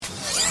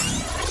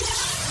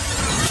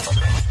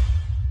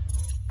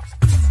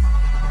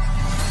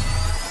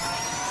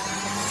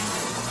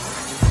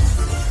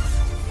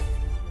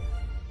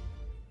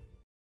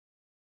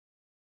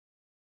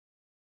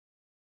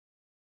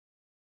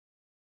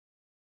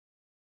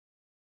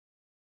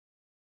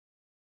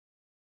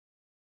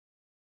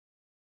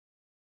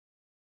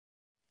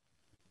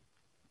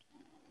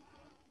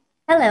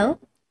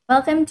Hello,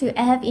 welcome to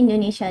EHEV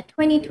Indonesia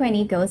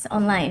 2020 Goes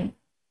Online.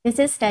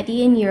 This is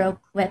Study in Europe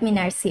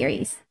webinar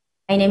series.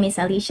 My name is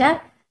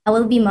Alicia. I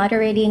will be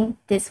moderating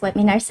this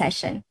webinar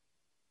session.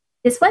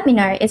 This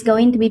webinar is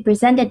going to be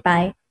presented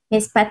by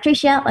Ms.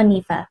 Patricia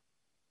Oniva,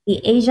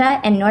 the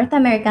Asia and North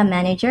America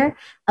Manager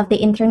of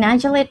the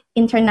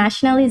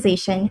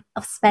Internationalization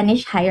of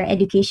Spanish Higher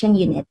Education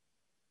Unit.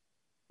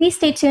 Please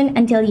stay tuned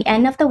until the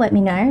end of the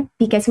webinar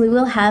because we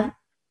will have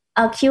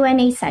a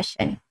Q&A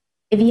session.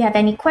 If you have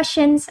any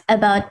questions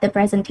about the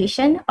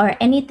presentation or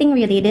anything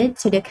related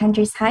to the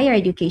country's higher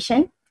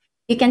education,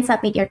 you can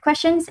submit your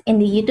questions in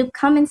the YouTube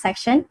comment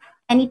section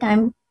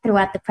anytime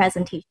throughout the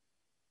presentation.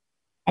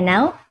 And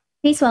now,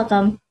 please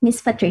welcome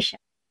Ms. Patricia.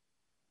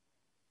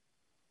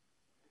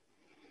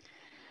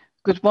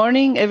 Good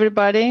morning,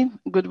 everybody.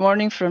 Good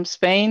morning from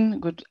Spain.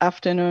 Good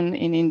afternoon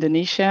in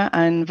Indonesia.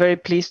 I'm very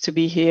pleased to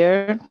be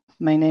here.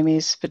 My name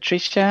is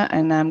Patricia,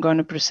 and I'm going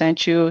to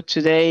present you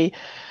today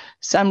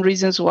some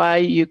reasons why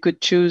you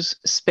could choose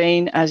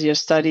Spain as your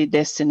study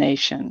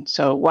destination.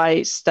 So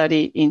why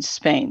study in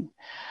Spain?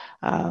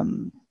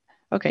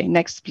 Okay,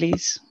 next,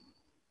 please.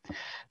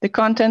 The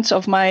contents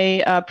of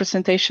my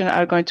presentation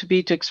are going to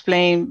be to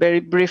explain very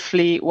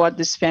briefly what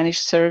the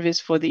Spanish Service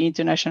for the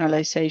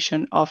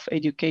Internationalization of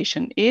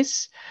Education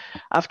is.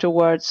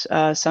 Afterwards,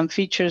 some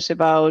features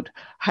about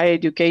higher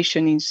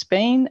education in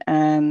Spain.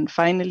 And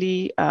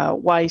finally,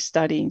 why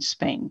study in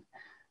Spain.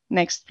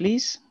 Next,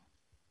 please.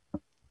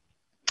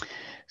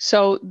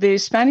 So the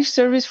Spanish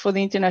Service for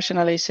the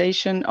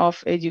Internationalization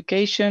of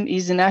Education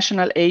is a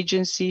national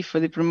agency for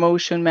the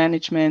promotion,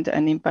 management,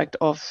 and impact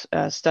of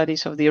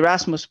studies of the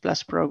Erasmus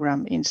Plus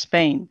program in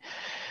Spain.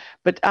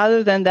 But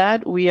other than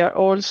that, we are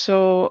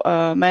also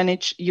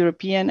manage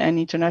European and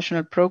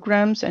international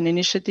programs and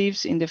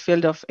initiatives in the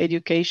field of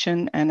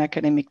education and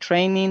academic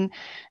training.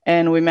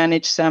 And we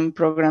manage some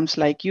programs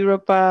like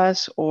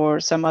Europass or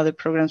some other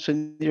programs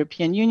with the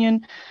European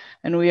Union.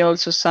 And we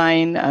also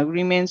sign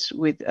agreements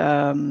with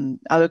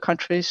other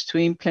countries to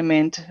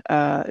implement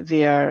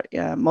their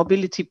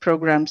mobility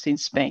programs in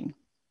Spain.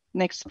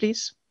 Next,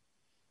 please.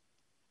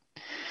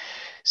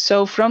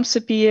 So from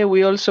CEPIE,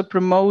 we also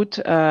promote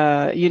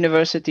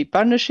university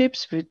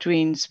partnerships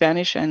between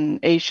Spanish and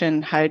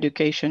Asian higher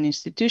education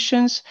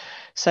institutions,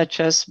 such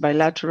as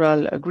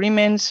bilateral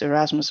agreements,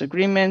 Erasmus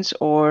agreements,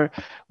 or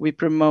we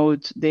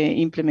promote the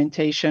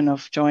implementation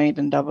of joint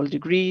and double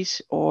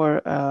degrees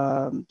or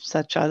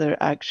such other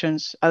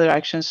actions,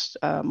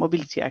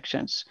 mobility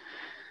actions.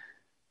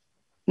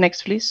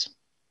 Next, please.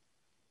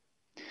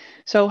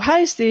 So how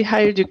is the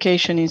higher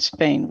education in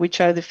Spain? Which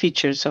are the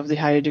features of the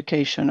higher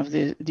education of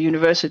the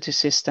university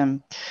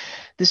system?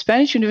 The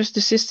Spanish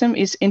university system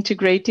is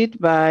integrated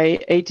by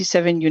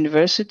 87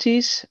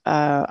 universities,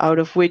 out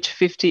of which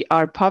 50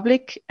 are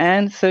public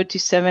and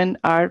 37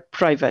 are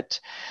private.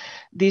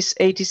 These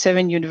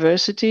 87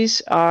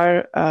 universities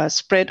are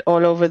spread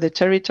all over the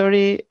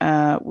territory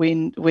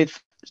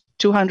with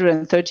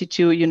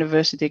 232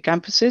 university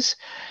campuses,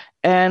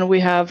 and we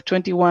have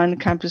 21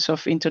 campuses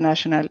of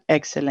international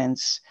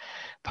excellence.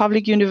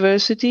 Public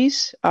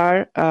universities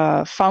are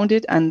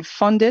founded and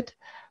funded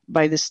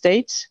by the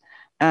states,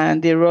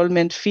 and the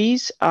enrollment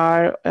fees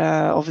are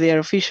of their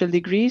official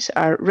degrees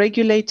are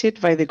regulated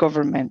by the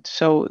government.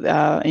 So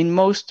in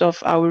most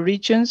of our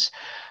regions,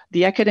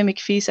 the academic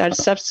fees are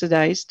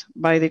subsidized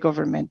by the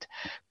government.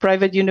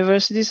 Private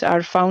universities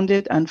are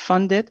founded and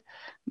funded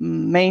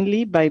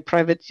mainly by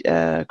private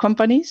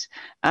companies,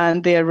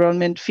 and the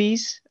enrollment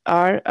fees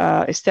are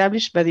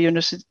established by the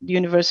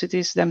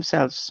universities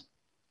themselves.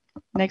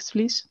 Next,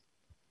 please.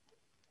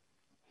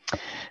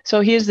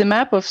 So here's the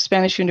map of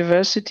Spanish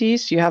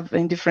universities. You have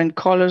in different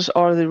colors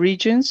all the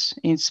regions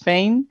in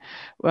Spain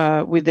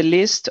with the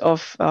list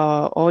of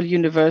all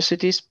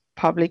universities,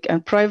 public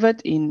and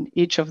private, in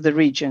each of the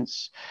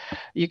regions.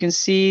 You can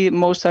see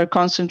most are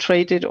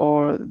concentrated,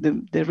 or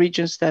the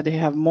regions that they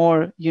have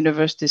more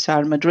universities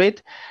are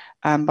Madrid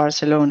and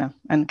Barcelona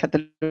and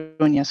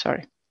Catalonia,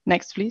 sorry.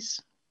 Next,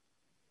 please.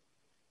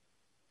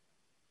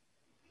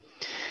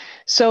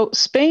 So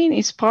Spain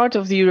is part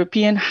of the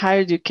European higher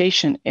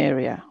education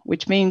area,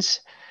 which means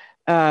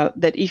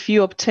that if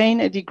you obtain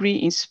a degree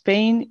in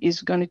Spain,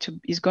 is going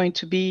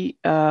to be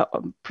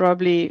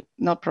automatically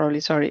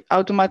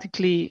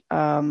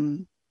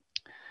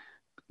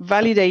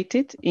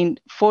validated in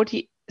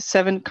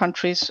 47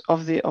 countries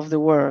of the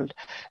world.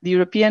 The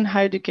European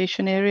higher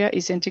education area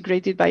is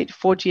integrated by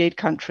 48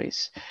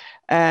 countries,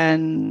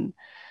 and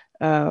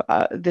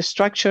the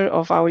structure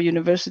of our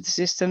university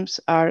systems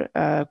are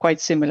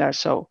quite similar.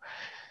 So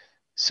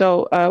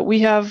we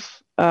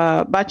have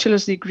a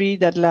bachelor's degree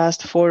that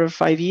lasts 4 or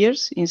 5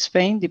 years in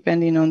Spain,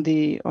 depending on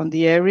the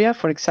area.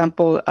 For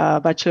example,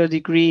 a bachelor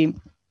degree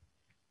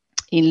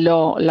in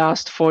law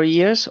lasts 4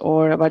 years,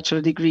 or a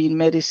bachelor degree in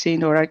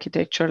medicine or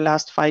architecture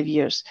lasts 5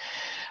 years.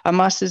 A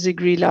master's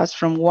degree lasts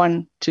from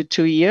 1 to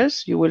 2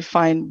 years. You will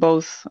find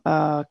both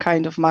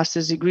kind of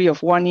master's degree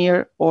of 1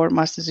 year or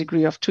master's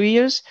degree of 2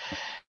 years.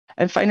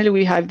 And finally,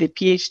 we have the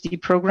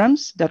PhD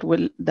programs that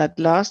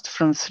last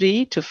from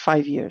 3 to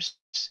 5 years.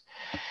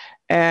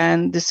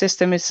 and the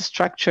system is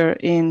structured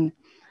in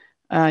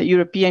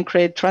European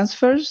credit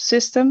transfer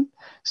system.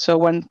 So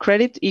 1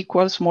 credit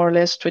equals more or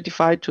less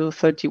 25 to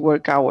 30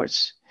 work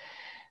hours.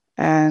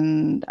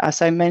 And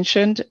as I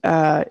mentioned,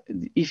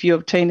 if you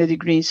obtain a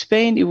degree in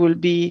Spain, it will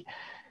be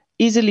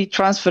easily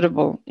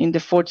transferable in the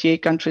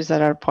 48 countries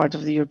that are part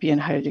of the European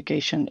higher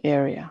education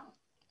area.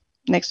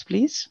 Next,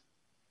 please.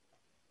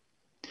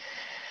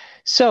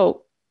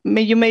 So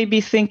you may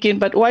be thinking,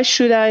 but why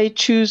should I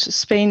choose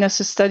Spain as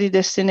a study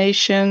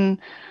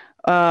destination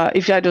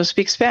if I don't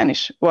speak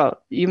Spanish?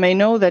 Well, you may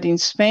know that in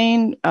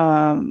Spain,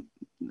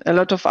 a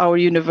lot of our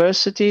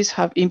universities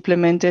have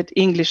implemented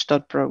English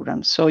taught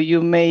programs. So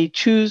you may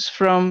choose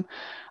from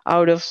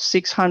out of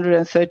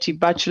 630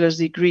 bachelor's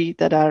degrees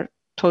that are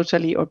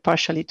totally or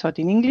partially taught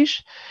in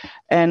English.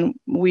 And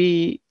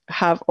we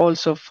have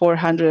also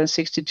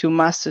 462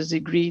 master's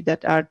degrees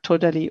that are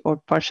totally or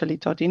partially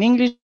taught in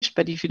English.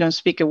 But if you don't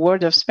speak a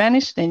word of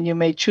Spanish, then you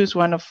may choose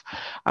one of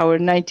our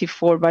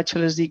 94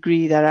 bachelor's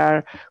degrees that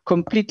are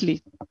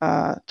completely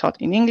taught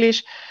in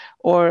English,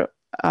 or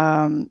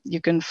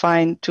you can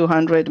find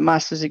 200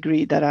 master's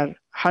degrees that are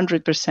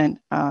 100%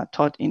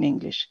 taught in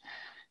English.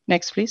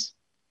 Next, please.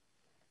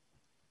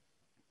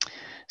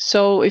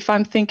 So if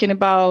I'm thinking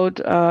about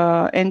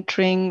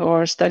entering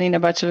or studying a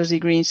bachelor's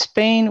degree in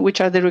Spain,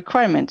 which are the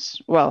requirements?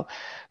 Well,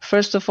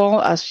 first of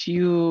all, as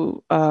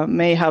you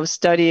may have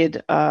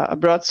studied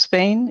abroad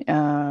Spain,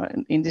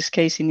 in this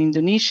case in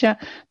Indonesia,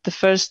 the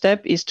first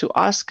step is to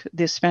ask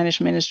the Spanish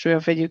Ministry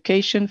of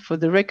Education for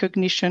the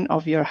recognition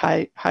of your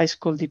high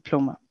school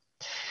diploma.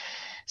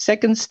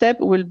 Second step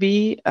will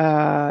be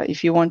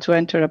if you want to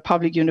enter a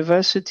public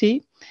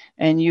university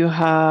and you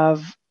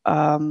have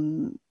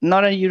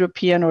not a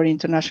European or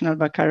international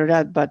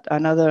baccalaureate, but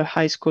another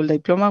high school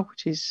diploma,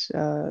 which is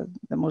the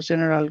most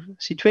general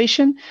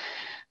situation,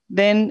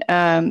 then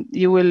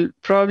you will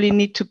probably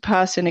need to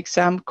pass an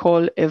exam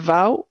called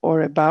EVAU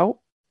or EBAU.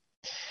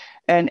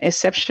 And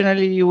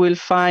exceptionally, you will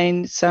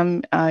find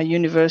some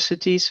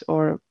universities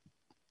or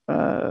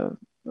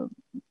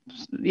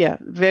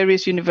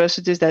various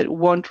universities that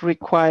won't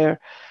require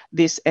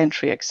this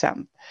entry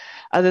exam.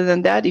 Other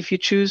than that, if you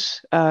choose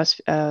a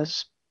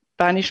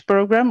Spanish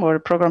program or a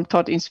program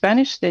taught in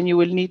Spanish, then you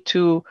will need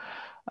to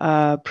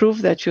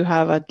prove that you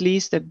have at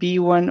least a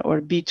B1 or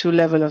B2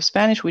 level of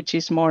Spanish, which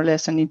is more or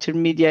less an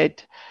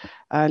intermediate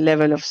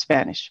level of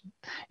Spanish.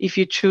 If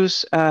you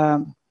choose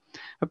a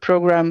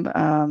program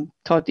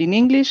taught in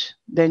English,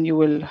 then you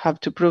will have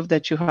to prove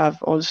that you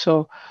have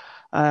also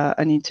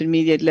an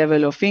intermediate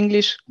level of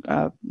English.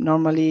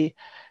 Normally,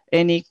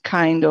 any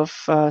kind of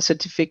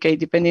certificate,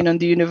 depending on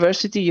the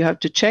university, you have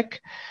to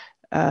check.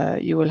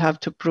 You will have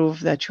to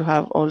prove that you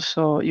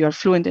are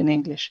fluent in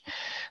English.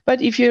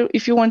 But if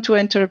you want to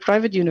enter a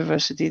private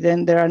university,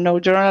 then there are no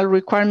general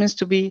requirements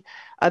to be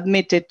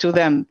admitted to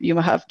them. You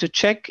have to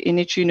check in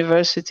each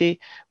university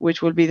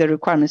which will be the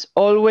requirements.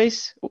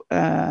 Always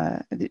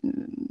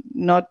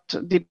not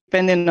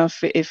dependent on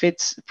if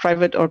it's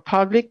private or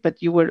public,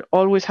 but you will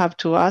always have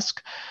to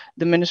ask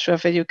the Ministry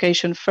of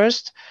Education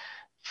first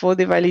for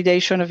the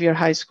validation of your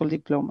high school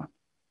diploma.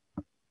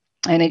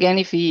 And again,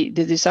 if the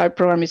desired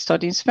program is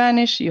taught in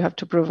Spanish, you have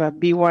to prove a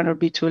B1 or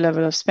B2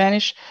 level of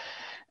Spanish.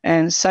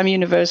 And some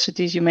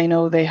universities, you may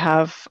know, they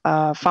have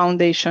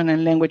foundation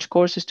and language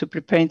courses to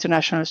prepare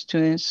international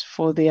students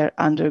for their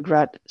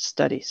undergrad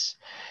studies.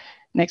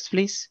 Next,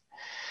 please.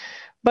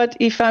 But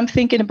if I'm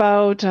thinking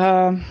about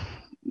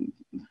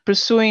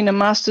pursuing a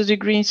master's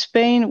degree in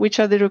Spain, which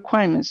are the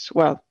requirements?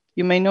 Well,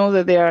 you may know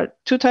that there are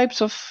two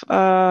types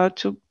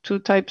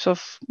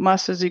of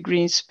master's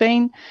degree in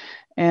Spain.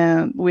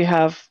 And we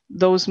have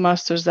those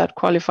masters that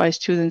qualify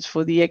students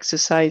for the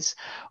exercise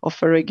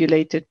of a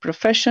regulated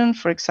profession,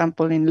 for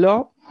example, in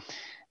law.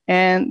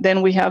 And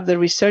then we have the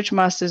research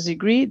master's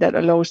degree that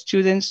allows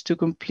students to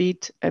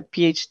complete a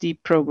PhD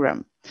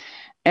program.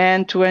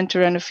 And to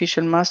enter an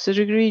official master's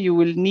degree, you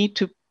will need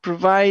to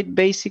provide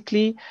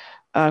basically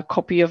a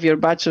copy of your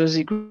bachelor's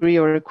degree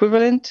or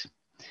equivalent,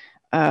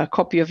 a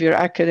copy of your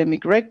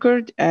academic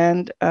record,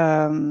 and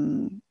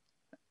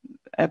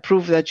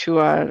prove that you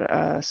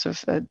are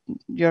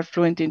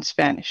fluent in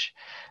Spanish,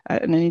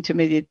 an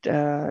intermediate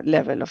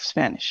level of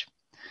Spanish.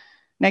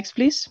 Next,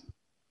 please.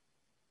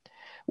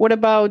 What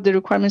about the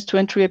requirements to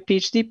enter a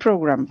PhD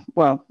program?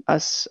 Well,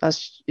 as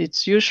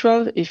it's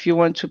usual, if you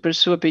want to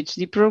pursue a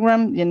PhD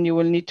program, then you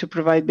will need to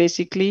provide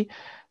basically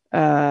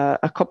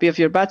a copy of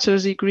your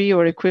bachelor's degree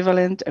or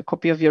equivalent, a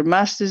copy of your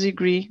master's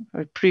degree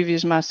or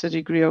previous master's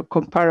degree or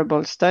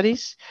comparable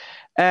studies,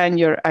 and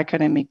your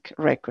academic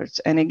records.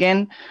 And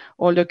again,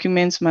 all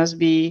documents must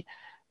be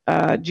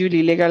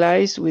duly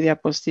legalized with the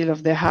apostille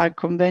of the Hague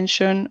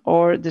Convention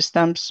or the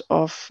stamps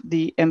of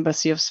the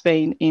Embassy of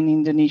Spain in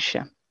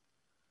Indonesia.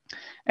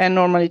 And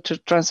normally to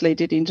translate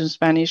it into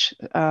Spanish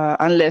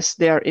unless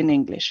they are in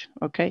English,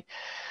 okay?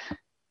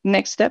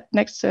 Next step,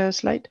 next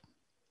slide.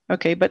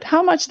 Okay, but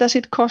how much does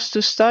it cost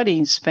to study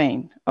in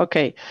Spain?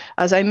 Okay,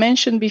 as I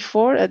mentioned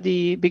before at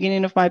the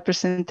beginning of my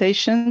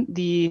presentation,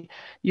 the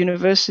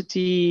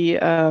university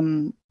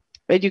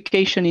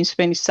education in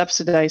Spain is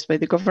subsidized by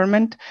the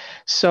government.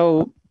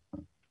 So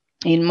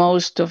in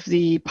most of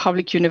the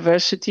public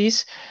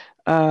universities,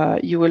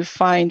 you will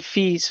find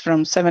fees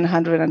from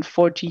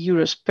 740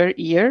 euros per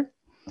year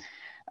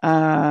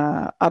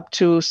up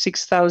to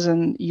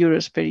 6,000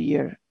 euros per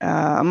year.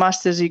 A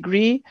master's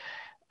degree,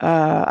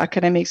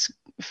 academics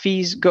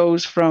fees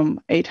goes from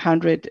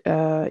 800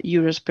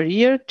 euros per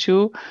year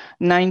to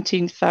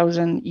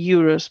 19,000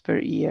 euros per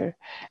year.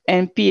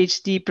 And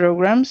PhD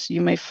programs,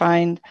 you may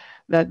find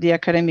that the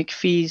academic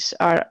fees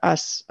are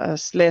as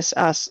less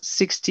as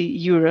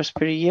 60 euros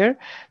per year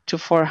to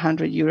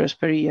 400 euros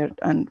per year.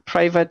 And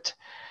private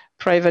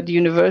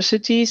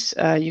universities,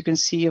 you can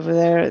see over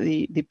there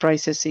the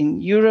prices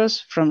in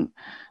euros from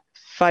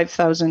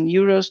 5,000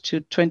 euros to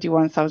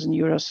 21,000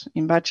 euros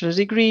in bachelor's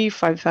degree,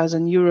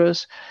 5,000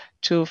 euros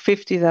to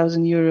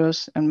 50,000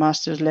 euros and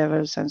master's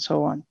levels and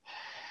so on.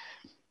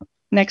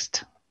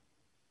 Next,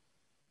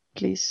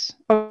 please.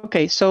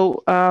 Okay,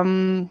 so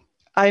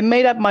I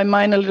made up my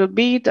mind a little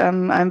bit.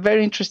 I'm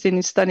very interested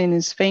in studying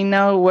in Spain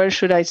now. Where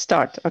should I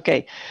start?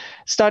 Okay,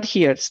 start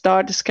here.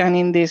 Start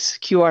scanning this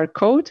QR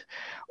code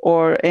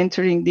or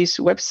entering this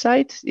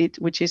website,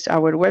 which is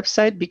our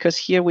website, because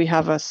here we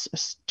have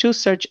two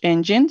search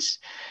engines,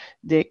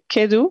 the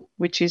KEDU,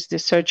 which is the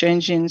search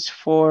engines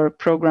for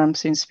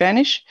programs in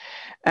Spanish,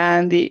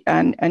 and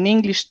an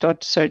English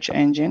search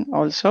engine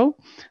also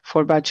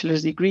for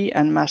bachelor's degree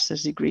and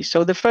master's degree.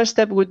 So the first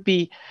step would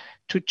be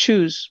to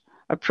choose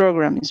a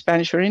program in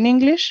Spanish or in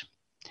English.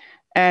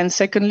 And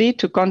secondly,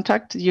 to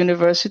contact the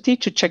university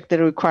to check the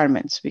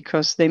requirements,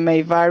 because they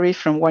may vary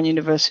from one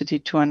university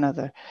to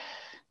another.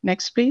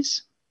 Next,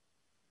 please.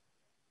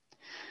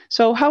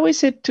 So how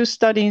is it to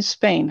study in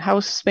Spain? How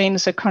is Spain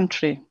as a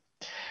country?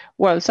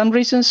 Well, some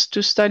reasons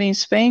to study in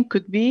Spain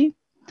could be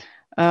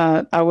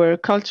our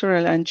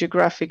cultural and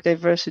geographic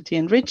diversity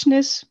and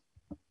richness.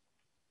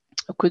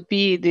 It could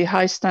be the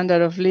high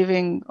standard of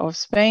living of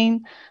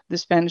Spain, the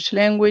Spanish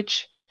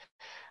language,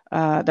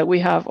 that we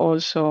have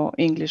also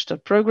English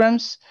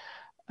programs,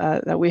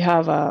 that we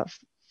have a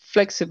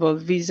flexible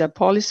visa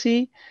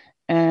policy,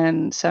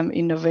 and some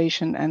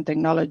innovation and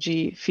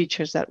technology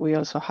features that we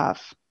also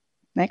have.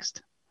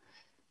 Next.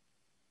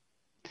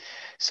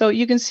 So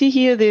you can see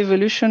here the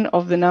evolution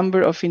of the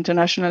number of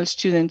international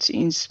students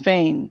in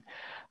Spain.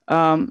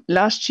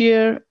 Last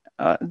year,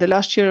 the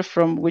last year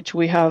from which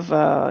we have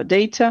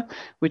data,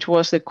 which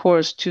was the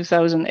course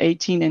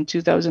 2018 and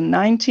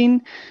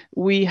 2019,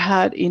 we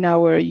had in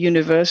our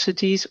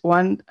universities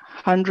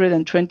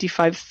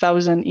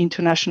 125,000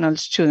 international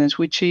students,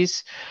 which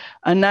is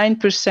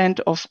 9%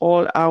 of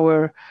all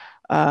our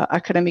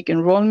academic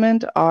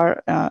enrollment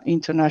are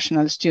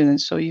international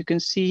students. So you can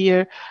see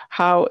here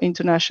how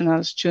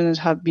international students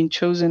have been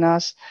chosen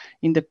us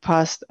in the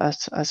past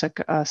as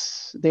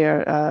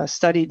their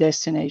study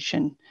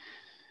destination.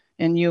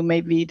 And you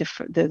may be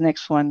the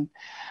next one.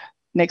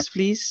 Next,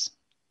 please.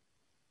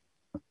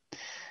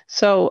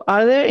 So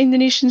are there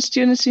Indonesian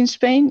students in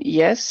Spain?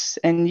 Yes,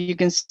 and you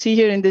can see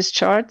here in this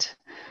chart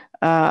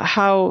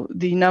how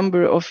the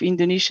number of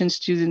Indonesian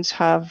students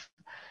have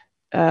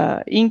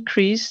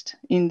increased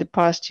in the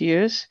past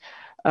years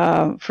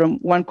from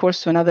one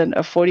course to another,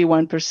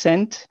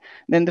 41%,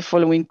 then the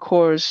following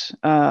course,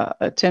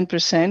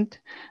 10%,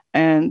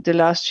 and the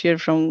last year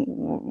from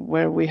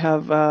where we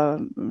have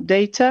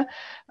data,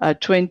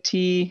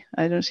 20,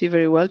 I don't see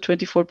very well,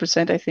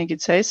 24%, I think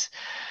it says.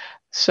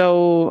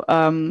 So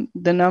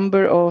the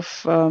number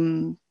of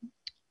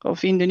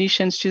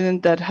Indonesian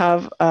students that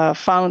have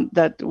found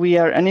that we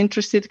are an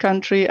interested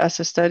country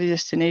as a study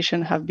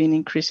destination have been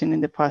increasing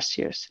in the past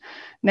years.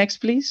 Next,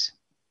 please.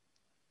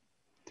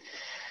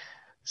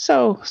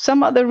 So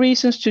some other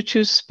reasons to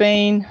choose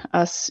Spain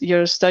as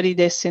your study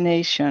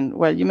destination.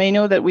 Well, you may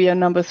know that we are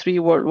number 3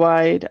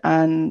 worldwide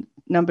and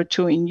number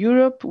 2 in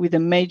Europe, with a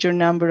major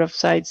number of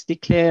sites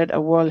declared a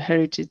World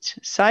Heritage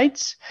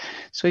Sites.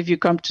 So if you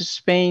come to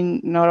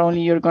Spain, not only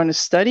you're going to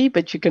study,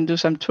 but you can do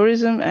some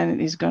tourism, and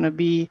it is going to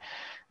be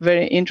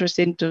very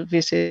interesting to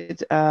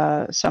visit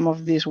some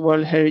of these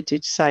World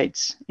Heritage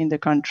Sites in the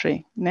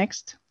country.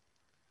 Next.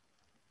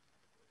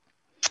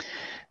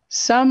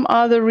 Some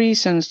other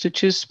reasons to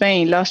choose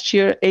Spain. Last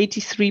year,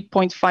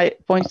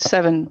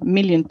 83.7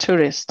 million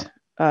tourists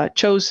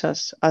chose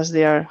us as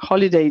their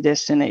holiday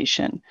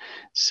destination.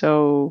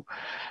 So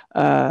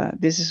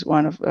this is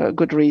one of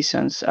good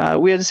reasons.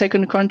 We are the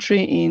second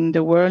country in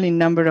the world in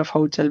number of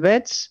hotel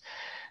beds,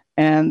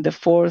 and the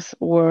 4th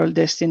world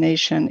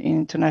destination in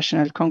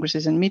international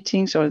congresses and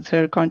meetings, or the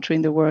 3rd country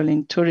in the world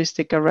in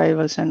touristic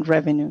arrivals and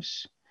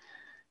revenues.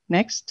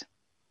 Next.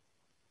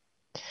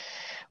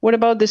 What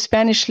about the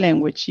Spanish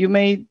language? You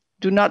may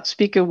do not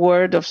speak a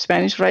word of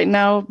Spanish right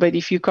now, but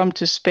if you come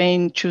to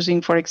Spain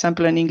choosing, for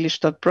example, an English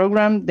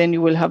program, then you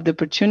will have the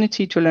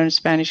opportunity to learn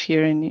Spanish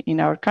here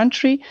in our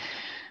country.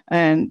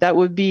 And that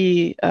would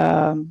be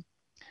a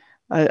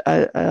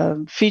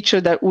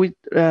feature that would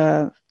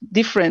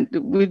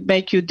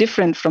make you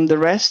different from the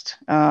rest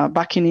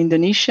back in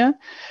Indonesia,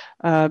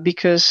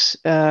 because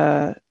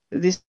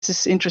this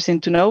is interesting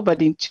to know,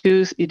 but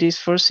it is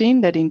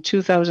foreseen that in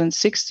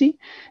 2060,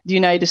 the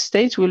United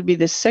States will be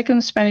the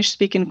second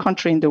Spanish-speaking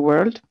country in the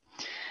world.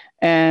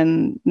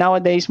 And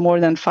nowadays,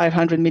 more than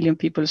 500 million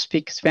people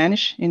speak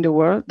Spanish in the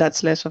world.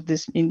 That's less of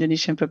this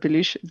Indonesian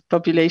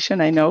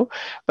population, I know,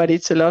 but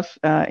it's a lot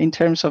in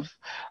terms of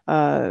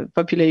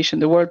population,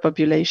 the world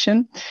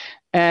population.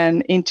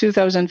 And in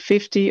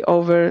 2050,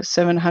 over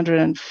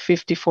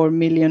 754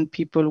 million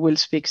people will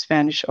speak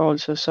Spanish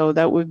also. So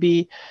that would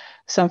be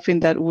something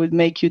that would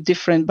make you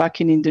different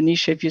back in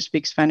Indonesia. If you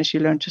speak Spanish,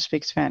 you learn to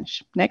speak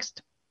Spanish.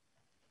 Next.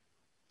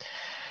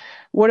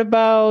 What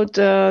about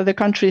the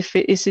country?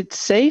 Is it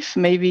safe?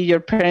 Maybe your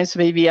parents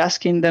may be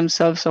asking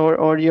themselves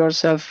or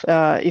yourself,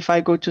 if I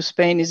go to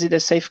Spain, is it a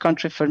safe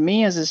country for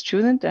me as a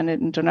student and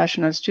an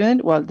international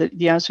student? Well,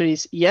 the answer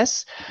is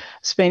yes.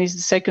 Spain is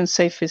the second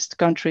safest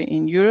country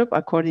in Europe,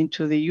 according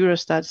to the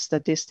Eurostat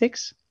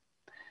statistics.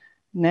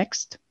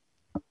 Next.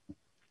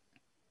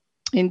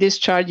 In this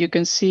chart, you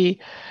can see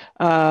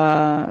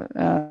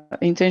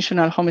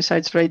intentional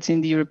homicides rates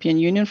in the European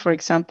Union, for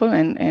example,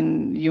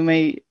 and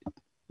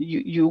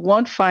you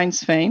won't find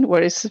Spain.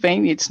 Whereas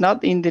Spain, it's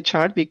not in the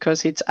chart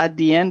because it's at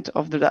the end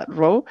of that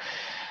row.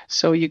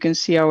 So you can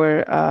see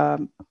our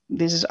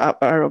this is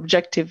our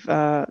objective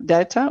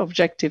data,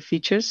 objective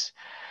figures.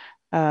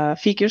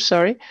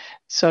 Sorry.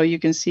 So you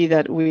can see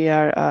that we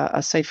are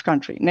a safe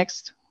country.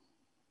 Next.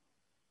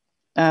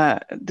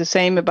 The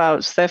same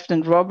about theft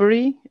and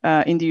robbery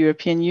in the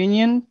European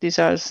Union. These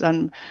are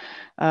some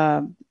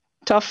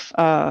tough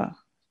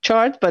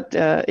chart, but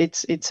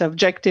it's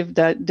objective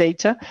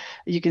data.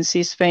 You can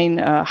see Spain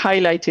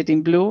highlighted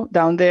in blue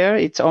down there.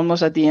 It's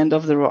almost at the end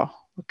of the row.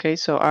 Okay,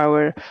 so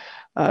our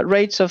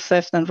rates of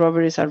theft and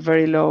robberies are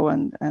very low,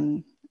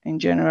 and in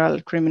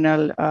general,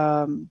 criminal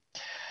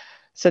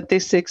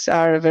statistics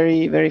are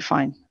very, very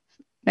fine.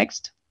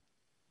 Next.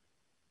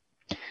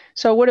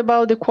 So what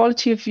about the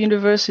quality of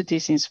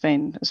universities in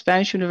Spain?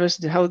 Spanish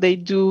universities, how they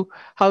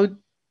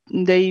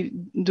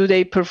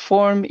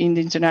perform in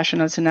the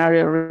international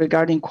scenario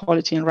regarding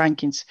quality and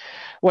rankings?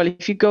 Well,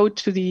 if you go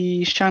to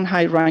the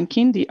Shanghai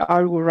ranking, the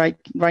Argu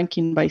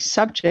ranking by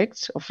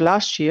subjects of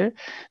last year,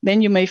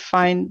 then you may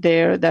find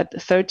there that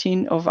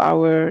 13 of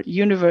our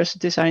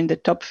universities are in the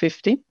top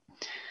 50,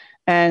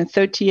 and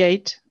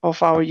 38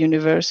 of our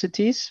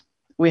universities,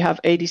 we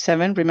have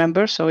 87,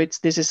 remember, so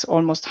this is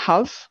almost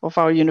half of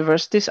our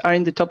universities are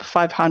in the top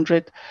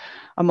 500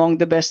 among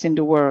the best in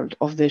the world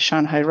of the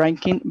Shanghai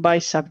ranking by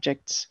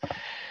subjects.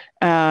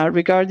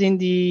 Regarding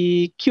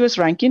the QS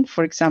ranking,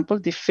 for example,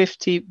 the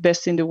 50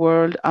 best in the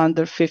world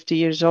under 50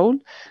 years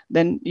old,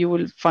 then you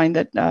will find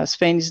that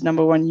Spain is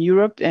 #1 in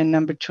Europe and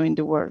 #2 in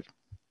the world.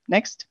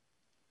 Next.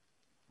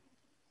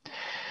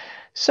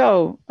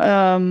 So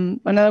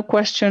another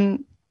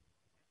question,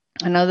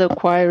 another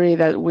query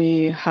that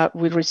we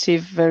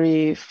receive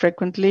very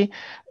frequently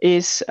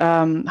is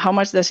how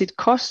much does it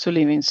cost to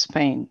live in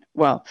Spain?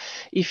 Well,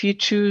 if you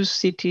choose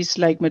cities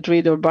like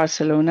Madrid or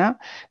Barcelona,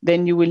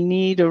 then you will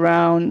need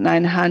around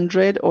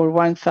 900 or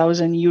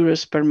 1,000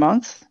 euros per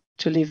month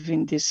to live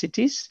in these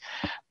cities.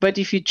 But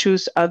if you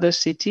choose other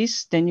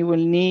cities, then you will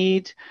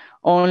need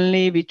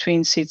only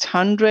between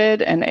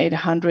 600 and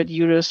 800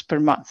 euros per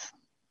month.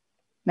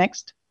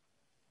 Next.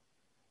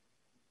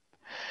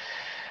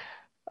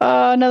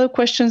 Another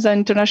question that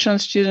international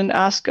students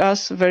ask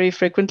us very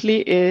frequently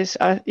is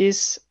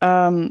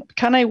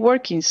can I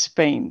work in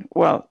Spain?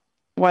 Well,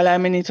 while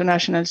I'm an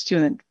international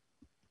student?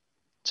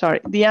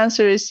 Sorry, the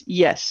answer is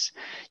yes.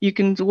 You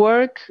can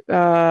work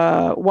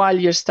while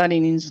you're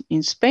studying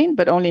in Spain,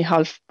 but only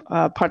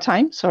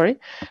part-time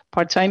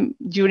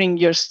during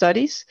your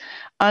studies,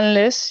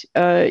 unless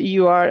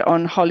you are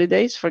on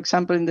holidays. For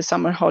example, in the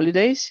summer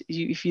holidays,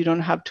 if you don't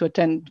have to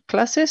attend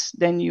classes,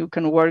 then you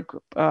can work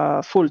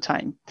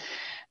full-time.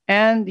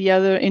 And the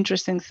other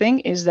interesting thing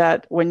is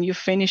that when you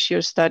finish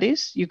your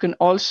studies, you can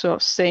also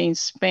stay in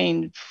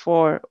Spain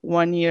for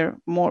one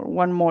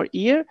more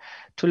year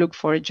to look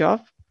for a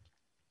job.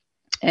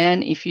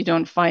 And if you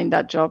don't find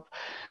that job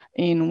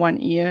in 1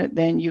 year,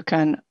 then you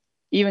can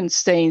even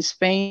stay in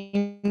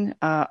Spain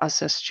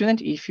as a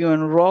student if you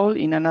enroll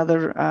in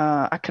another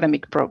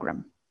academic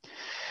program.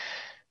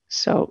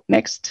 So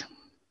next.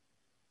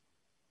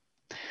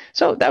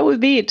 So that would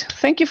be it.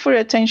 Thank you for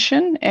your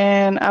attention,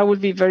 and I will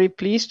be very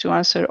pleased to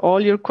answer all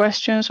your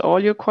questions, all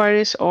your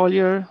queries, all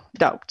your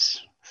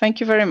doubts. Thank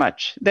you very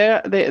much.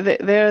 There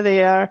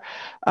they are,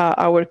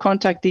 our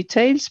contact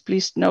details.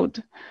 Please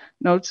note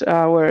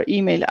our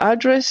email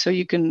address so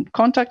you can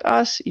contact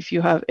us if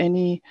you have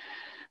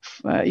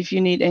if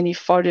you need any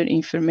further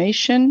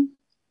information.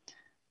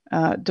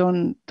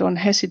 Don't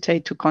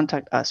hesitate to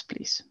contact us,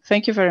 please.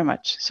 Thank you very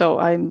much. So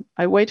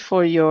I wait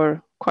for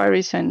your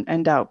queries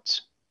and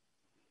doubts.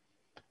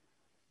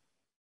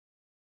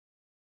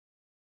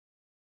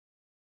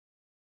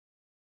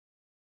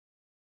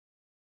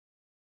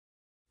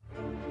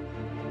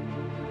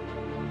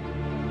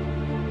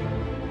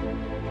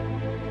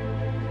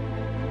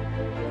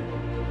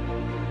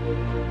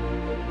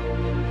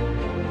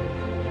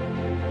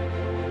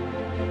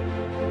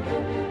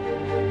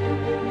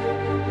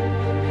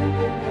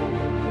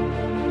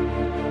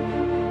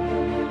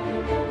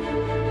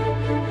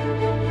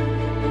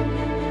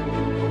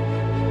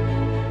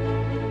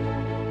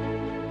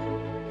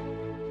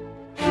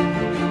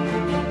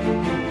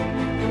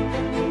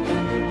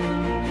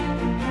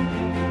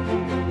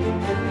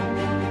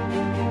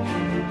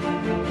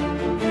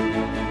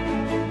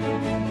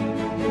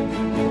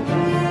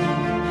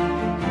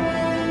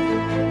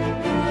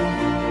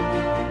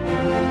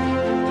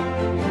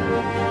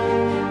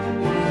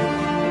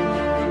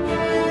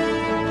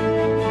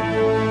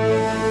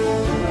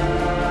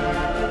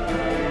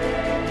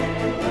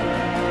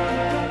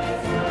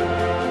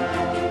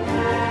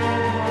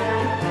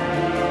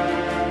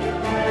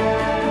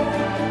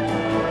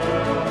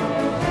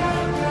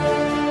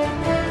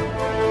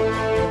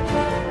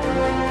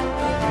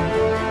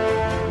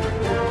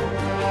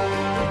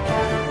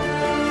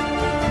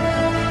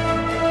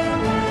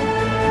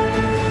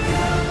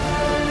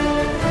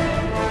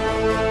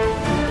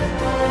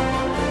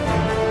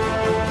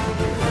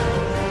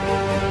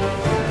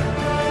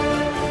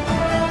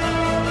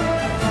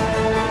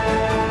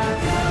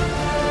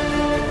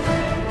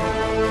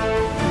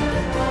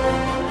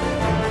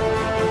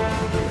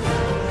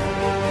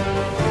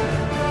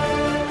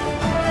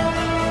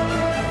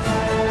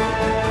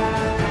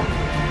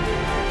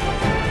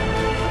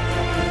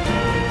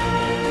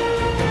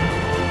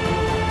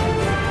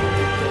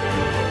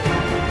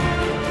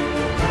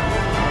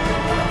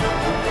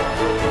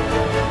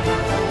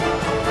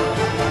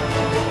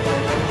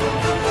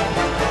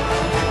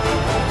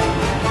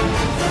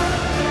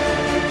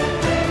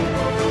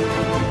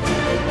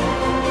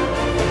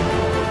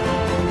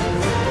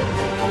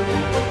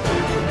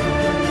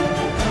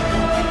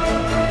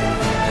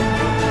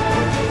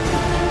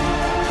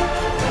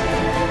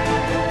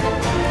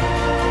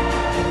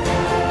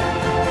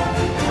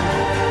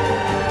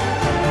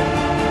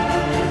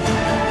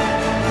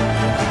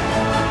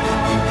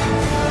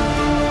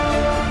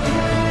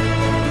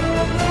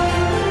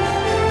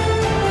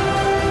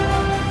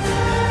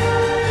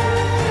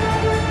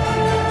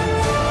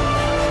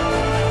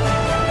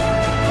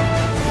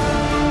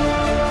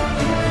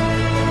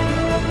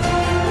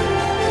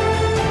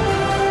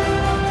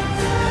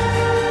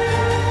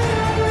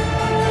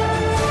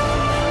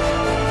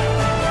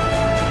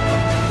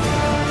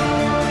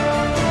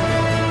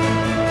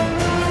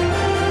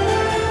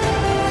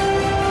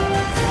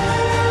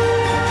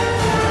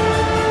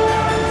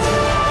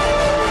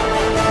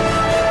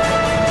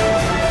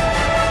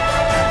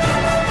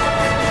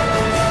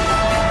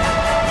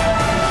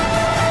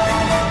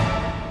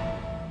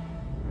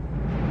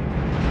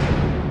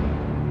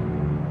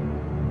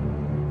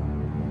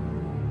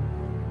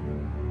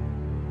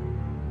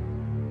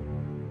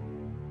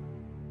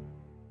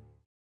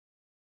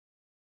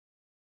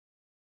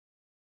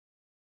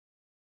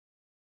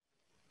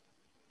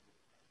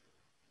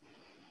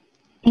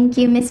 Thank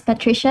you, Ms.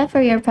 Patricia,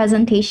 for your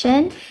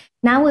presentation.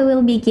 Now we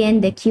will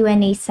begin the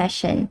Q&A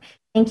session.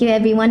 Thank you,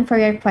 everyone, for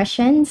your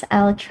questions.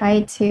 I'll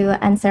try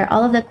to answer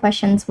all of the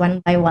questions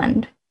one by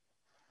one.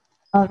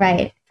 All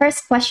right,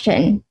 first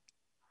question.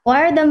 What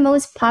are the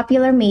most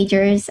popular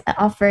majors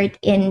offered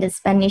in the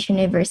Spanish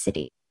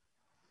university?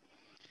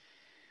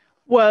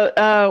 Well,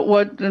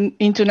 what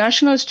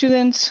international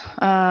students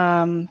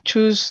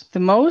choose the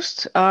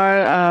most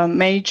are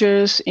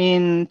majors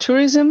in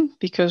tourism,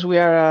 because we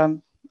are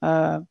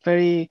a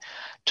very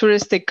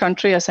touristic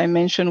country. As I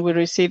mentioned, we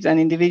received, and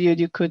in the video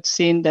you could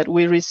see that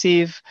we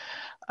receive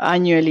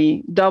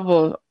annually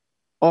double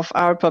of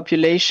our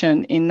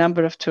population in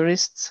number of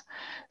tourists.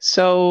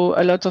 So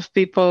a lot of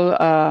people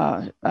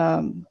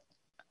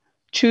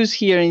choose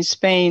here in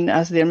Spain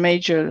as their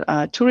major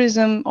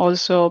tourism,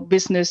 also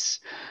business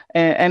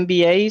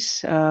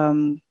MBAs,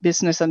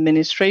 business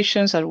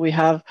administrations, and we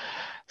have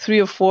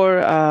 3 or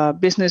 4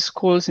 business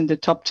schools in the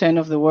top 10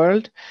 of the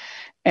world.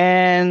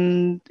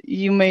 And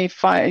you may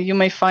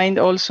find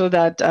also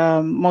that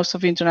most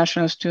of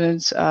international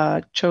students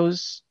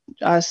chose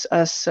us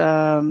as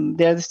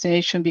their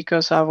destination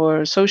because of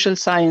our social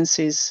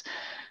sciences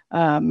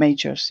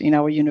majors in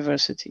our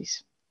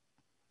universities.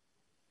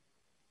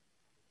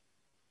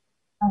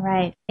 All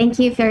right. Thank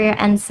you for your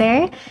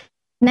answer.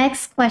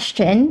 Next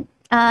question.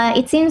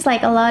 It seems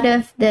like a lot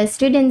of the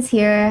students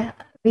here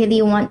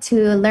really want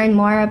to learn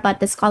more about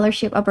the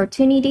scholarship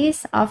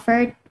opportunities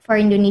offered for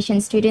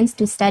Indonesian students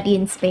to study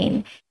in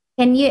Spain.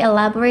 Can you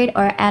elaborate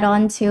or add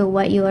on to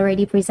what you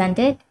already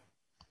presented?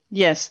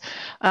 Yes.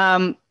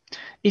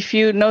 If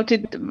you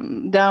noted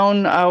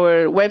down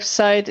our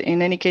website,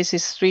 in any case,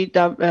 it's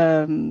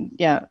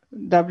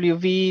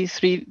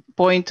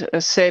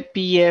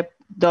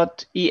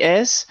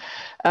wv3.cepie.es.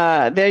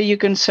 There you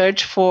can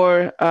search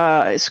for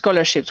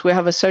scholarships. We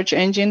have a search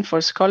engine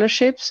for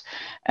scholarships,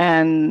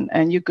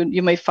 and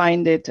you may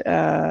find it.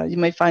 You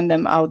may find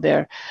them out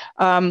there.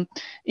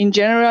 In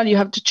general, you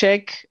have to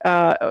check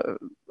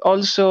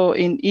also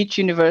in each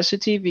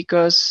university,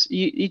 because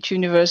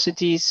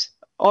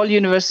all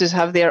universities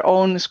have their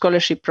own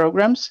scholarship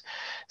programs.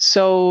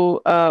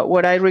 So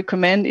what I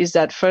recommend is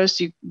that first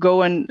you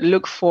go and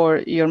look for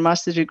your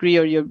master's degree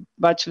or your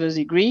bachelor's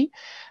degree,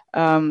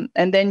 and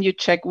then you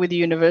check with the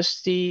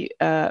university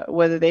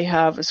whether they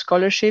have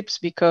scholarships,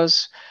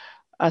 because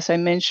as I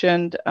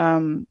mentioned,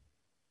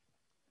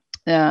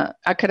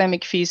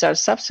 academic fees are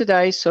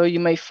subsidized. So you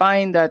may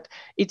find that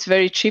it's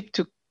very cheap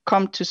to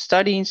come to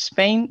study in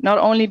Spain, not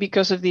only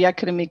because of the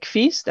academic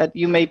fees that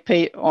you may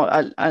pay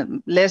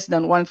less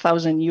than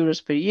 1,000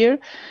 euros per year,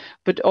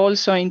 but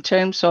also in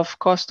terms of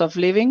cost of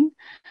living.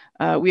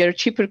 We are a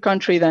cheaper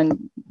country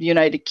than the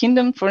United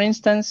Kingdom, for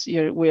instance.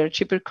 We are a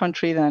cheaper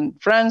country than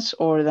France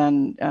or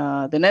than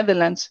the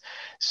Netherlands.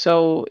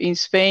 So in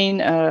Spain,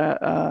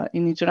 an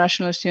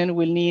international student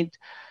will need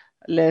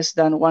less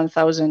than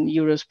 1,000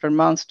 euros per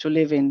month to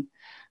live in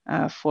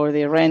for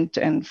their rent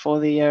and for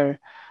their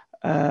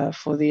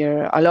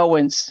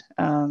allowance.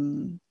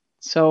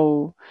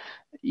 So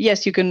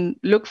yes, you can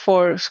look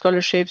for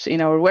scholarships in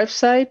our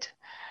website,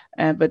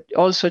 but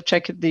also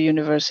check the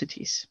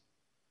universities.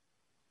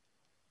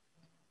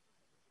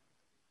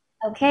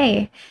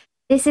 Okay,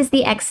 this is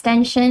the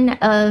extension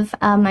of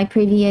my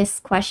previous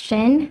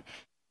question.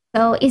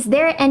 So is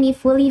there any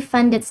fully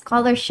funded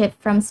scholarship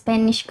from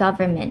Spanish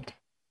government?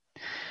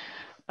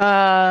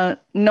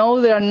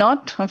 No, there are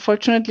not.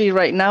 Unfortunately,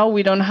 right now,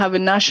 we don't have a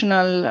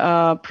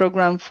national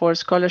program for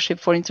scholarship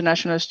for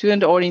international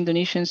students or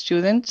Indonesian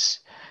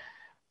students.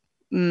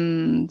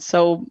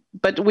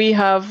 But we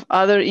have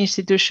other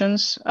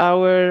institutions,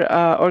 our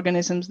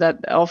organisms that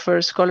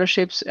offer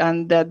scholarships,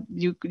 and that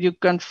you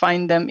can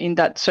find them in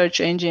that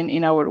search engine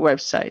in our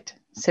website,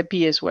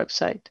 CEPIE's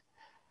website.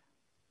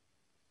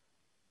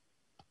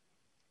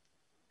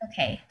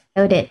 Okay,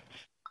 noted.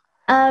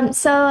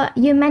 So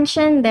you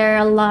mentioned there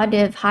are a lot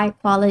of high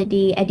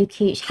quality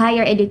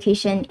higher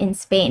education in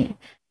Spain.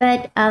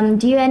 But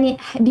do you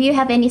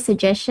have any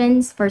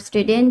suggestions for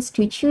students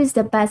to choose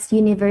the best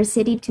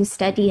university to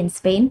study in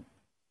Spain?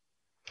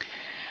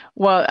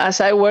 Well,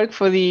 as I work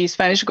for the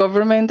Spanish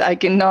government, I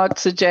cannot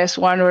suggest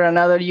one or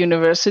another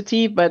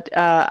university, but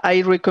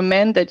I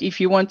recommend that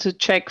if you want to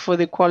check for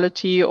the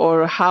quality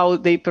or how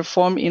they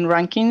perform in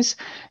rankings,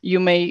 you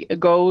may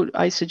go.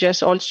 I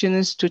suggest all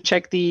students to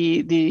check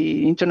the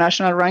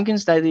international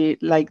rankings,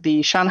 like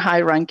the Shanghai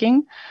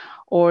ranking,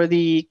 or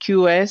the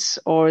QS,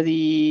 or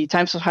the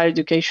Times of Higher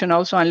Education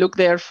also, and look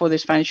there for the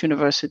Spanish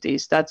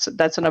universities. That's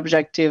an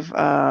objective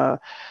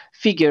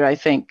figure. I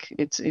think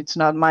it's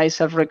not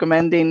myself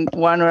recommending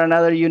one or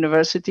another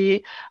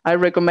university. I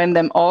recommend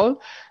them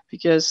all,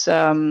 because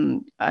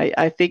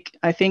I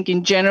think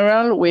in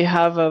general we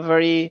have a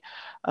very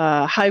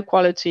high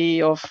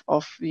quality of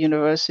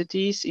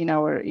universities in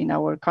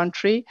our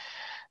country,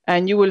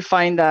 and you will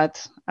find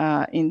that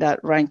in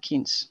that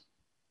rankings.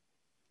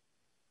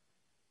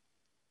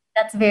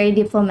 That's very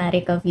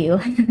diplomatic of you. All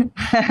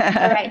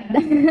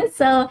right.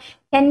 So,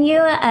 can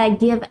you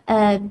give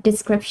a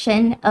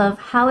description of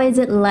how is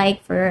it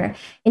like for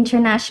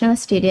international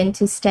student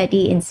to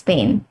study in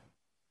Spain?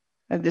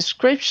 A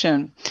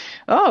description.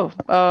 Oh,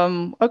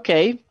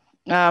 okay.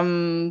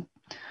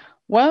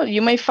 Well,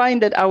 you may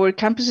find that our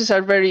campuses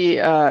are very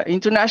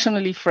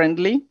internationally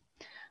friendly.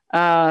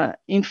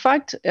 In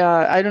fact,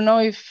 I don't know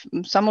if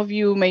some of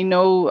you may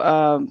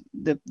know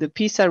the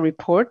PISA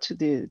report,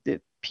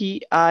 the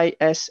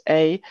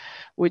PISA,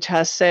 which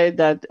has said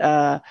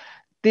that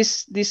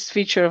this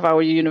feature of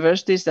our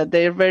universities that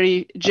they are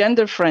very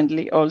gender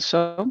friendly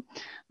also.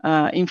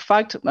 In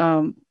fact,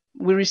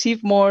 we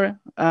receive more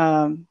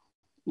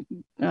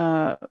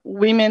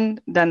women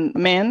than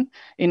men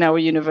in our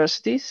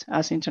universities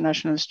as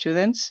international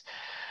students.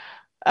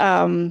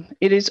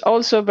 It is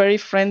also very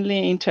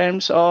friendly in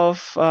terms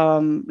of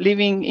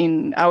living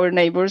in our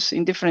neighbors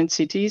in different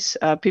cities.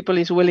 People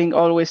is willing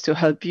always to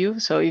help you.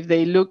 So if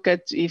they look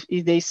at, if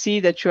they see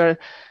that you are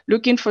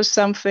looking for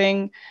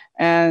something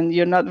and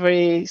you're not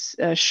very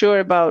sure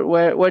about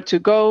where to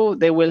go,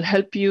 they will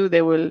help you.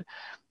 They will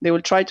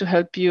try to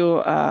help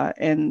you.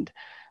 And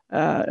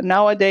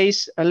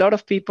nowadays, a lot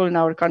of people in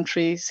our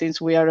country,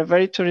 since we are a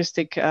very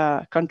touristic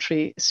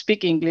country,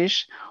 speak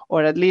English,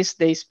 or at least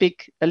they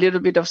speak a little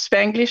bit of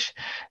Spanglish.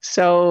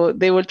 So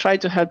they will try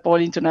to help all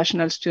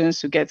international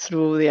students to get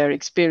through their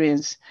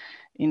experience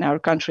in our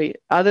country.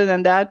 Other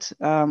than that,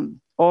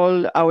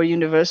 all our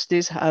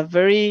universities have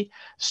very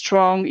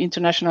strong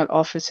international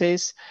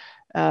offices,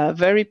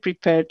 very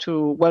prepared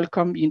to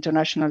welcome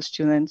international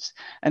students,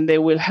 and they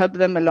will help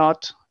them a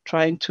lot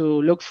trying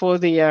to look for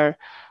their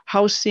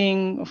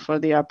housing, for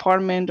their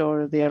apartment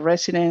or their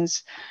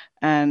residence,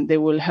 and they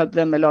will help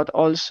them a lot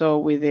also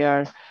with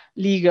their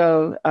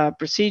legal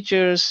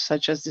procedures,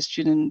 such as the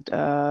student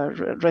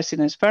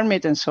residence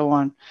permit and so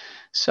on.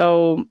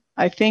 So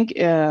I think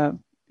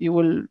you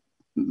will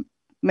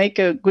make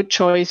a good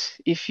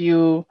choice if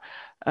you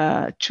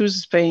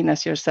choose Spain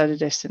as your study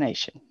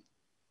destination.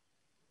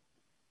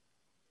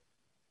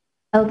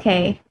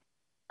 Okay.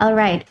 All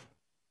right.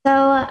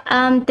 So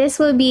this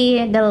will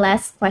be the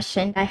last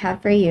question I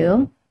have for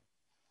you.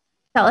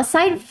 So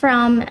aside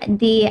from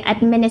the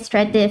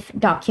administrative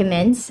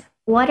documents,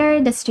 what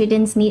are the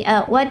students need?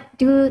 What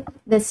do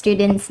the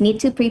students need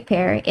to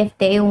prepare if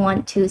they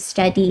want to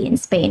study in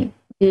Spain?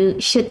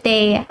 Should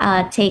they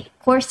take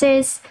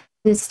courses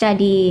to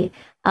study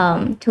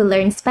to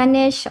learn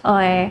Spanish,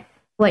 or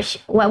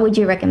what would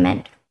you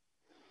recommend?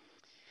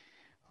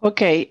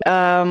 Okay.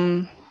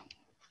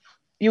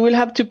 You will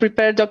have to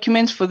prepare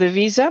documents for the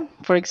visa,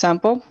 for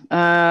example.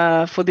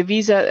 For the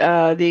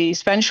visa, the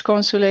Spanish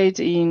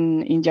consulate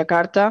in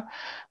Jakarta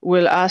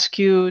will ask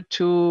you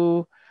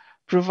to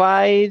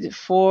provide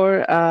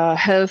for a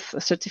health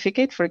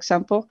certificate, for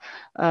example,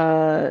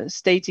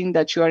 stating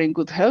that you are in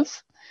good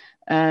health.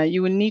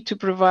 You will need to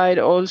provide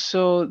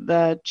also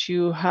that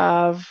you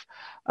have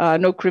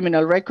no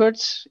criminal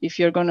records if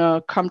you're going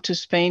to come to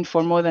Spain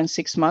for more than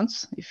 6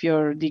 months, if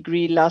your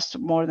degree lasts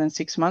more than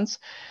 6 months.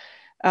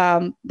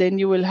 Then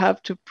you will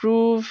have to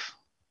prove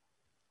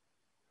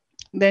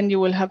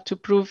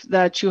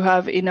that you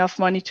have enough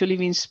money to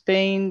live in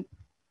Spain,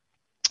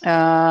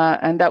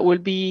 and that will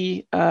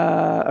be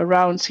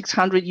around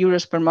 600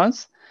 euros per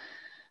month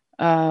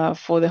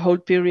for the whole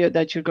period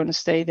that you're going to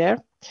stay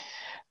there.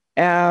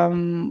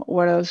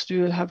 What else do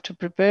you have to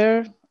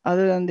prepare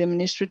other than the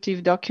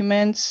administrative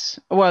documents?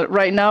 Well,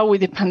 right now with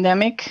the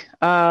pandemic,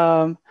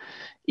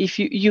 if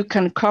you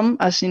can come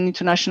as an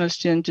international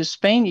student to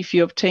Spain if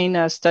you obtain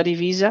a study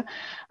visa.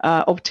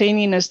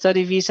 Obtaining a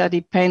study visa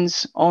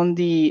depends on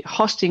the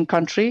hosting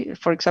country.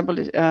 For example,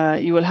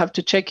 you will have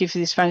to check if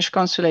the Spanish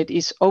consulate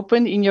is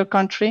open in your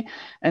country,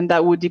 and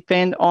that would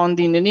depend on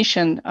the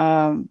Indonesian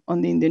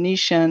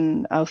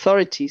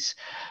authorities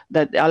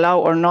that allow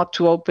or not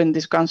to open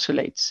these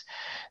consulates.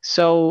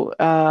 So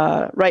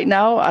right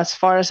now, as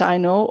far as I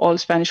know, all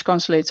Spanish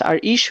consulates are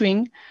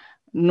issuing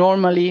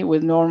normally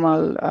with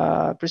normal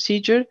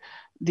procedure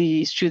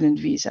the student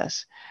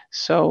visas.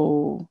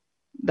 So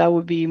that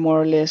would be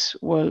more or less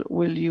what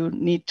will you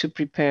need to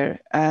prepare.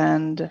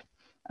 And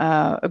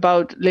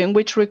about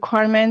language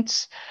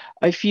requirements,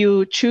 if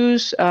you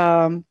choose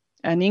an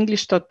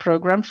English taught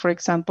program, for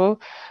example,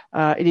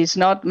 it is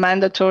not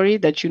mandatory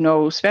that you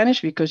know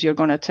Spanish because you're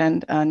going to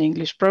attend an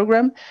English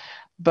program.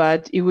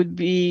 But it would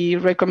be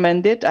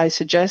recommended, I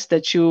suggest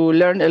that you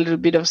learn a little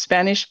bit of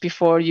Spanish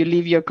before you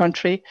leave your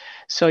country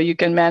so you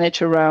can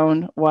manage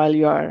around while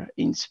you are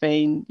in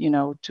Spain,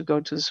 to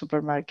go to the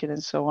supermarket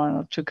and so on,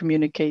 or to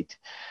communicate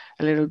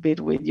a little bit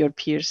with your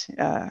peers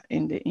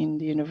in the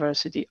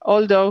university.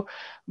 Although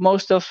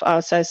most of,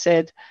 as I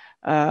said,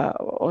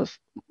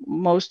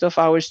 most of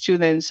our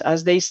students,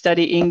 as they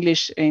study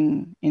English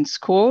in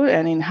school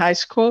and in high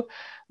school,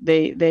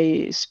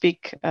 they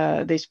speak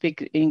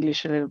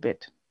English a little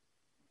bit.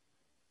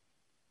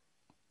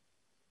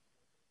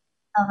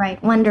 All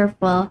right,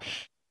 wonderful.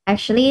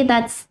 Actually,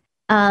 that's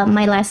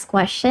my last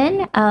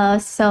question.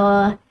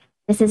 So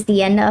this is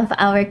the end of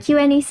our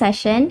Q&A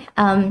session.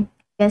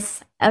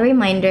 Just a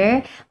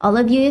reminder, all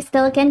of you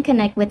still can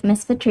connect with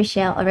Ms.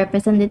 Patricia or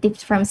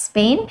representatives from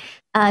Spain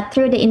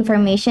through the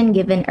information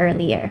given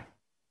earlier.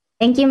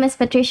 Thank you, Ms.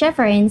 Patricia,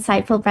 for an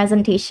insightful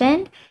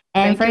presentation.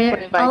 And Thank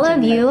you for all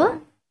of inviting me.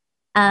 you,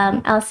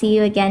 I'll see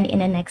you again in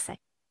the next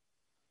section.